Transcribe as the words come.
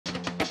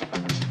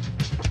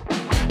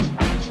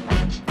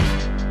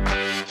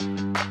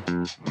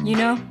You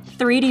know,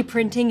 3D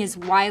printing is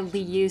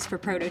widely used for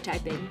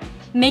prototyping,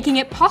 making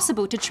it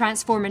possible to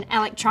transform an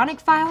electronic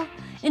file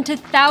into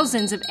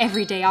thousands of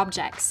everyday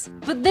objects.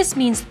 But this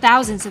means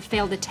thousands of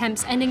failed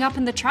attempts ending up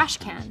in the trash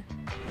can.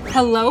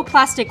 Hello,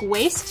 plastic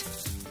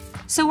waste?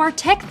 So our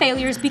tech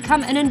failures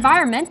become an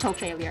environmental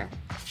failure.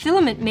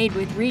 Filament made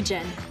with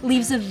regen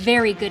leaves a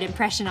very good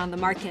impression on the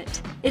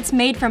market. It's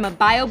made from a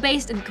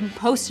biobased and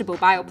compostable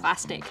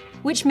bioplastic,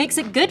 which makes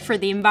it good for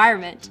the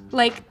environment.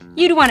 Like,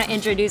 you'd want to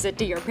introduce it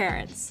to your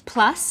parents.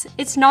 Plus,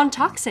 it's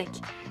non-toxic,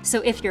 so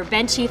if your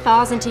Benchy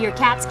falls into your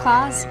cat's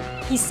claws,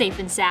 he's safe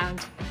and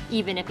sound,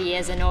 even if he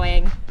is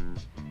annoying.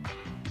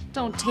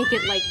 Don't take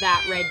it like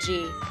that,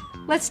 Reggie.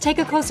 Let's take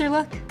a closer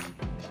look.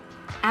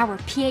 Our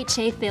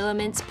PHA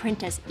filaments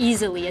print as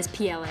easily as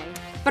PLA,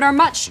 but are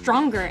much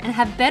stronger and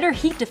have better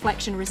heat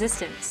deflection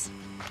resistance.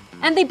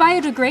 And they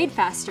biodegrade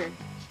faster.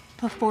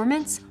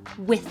 Performance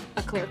with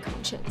a clear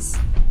conscience.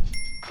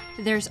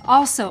 There's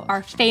also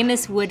our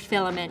famous wood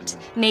filament,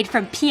 made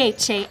from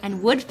PHA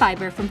and wood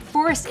fiber from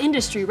forest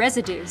industry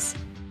residues.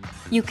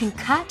 You can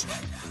cut,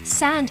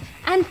 sand,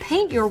 and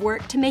paint your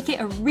work to make it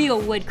a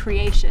real wood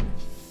creation.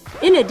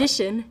 In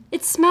addition,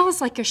 it smells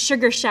like a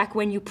sugar shack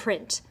when you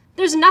print.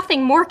 There's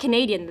nothing more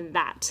Canadian than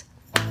that.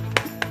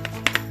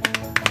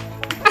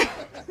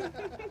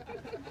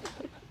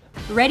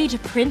 Ready to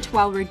print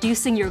while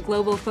reducing your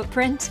global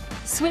footprint?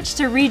 Switch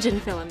to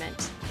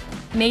regen-filament.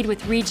 Made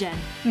with regen,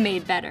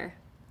 made better.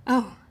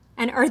 Oh,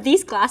 and are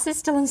these glasses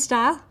still in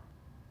style?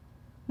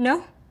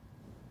 No?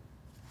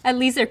 At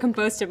least they're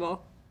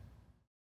compostable.